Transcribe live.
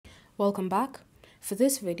Welcome back. For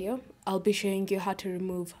this video, I'll be showing you how to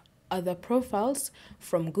remove other profiles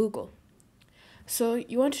from Google. So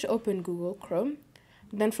you want to open Google Chrome,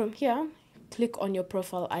 then from here, click on your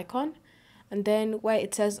profile icon, and then where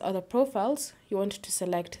it says other profiles, you want to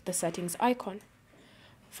select the settings icon.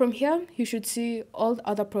 From here, you should see all the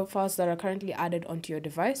other profiles that are currently added onto your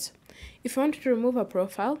device. If you want to remove a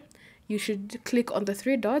profile, you should click on the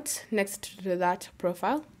three dots next to that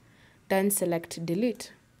profile, then select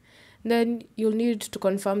delete. Then you'll need to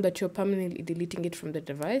confirm that you're permanently deleting it from the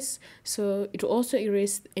device. So it will also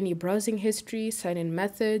erase any browsing history, sign-in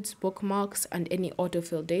methods, bookmarks, and any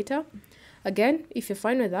autofill data. Again, if you're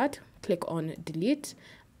fine with that, click on delete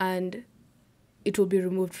and it will be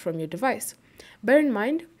removed from your device. Bear in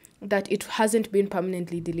mind that it hasn't been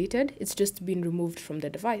permanently deleted, it's just been removed from the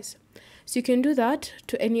device. So you can do that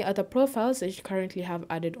to any other profiles that you currently have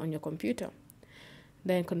added on your computer.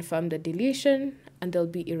 Then confirm the deletion and they'll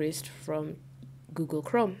be erased from Google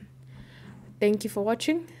Chrome. Thank you for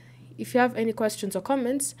watching. If you have any questions or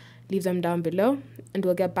comments, leave them down below and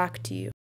we'll get back to you.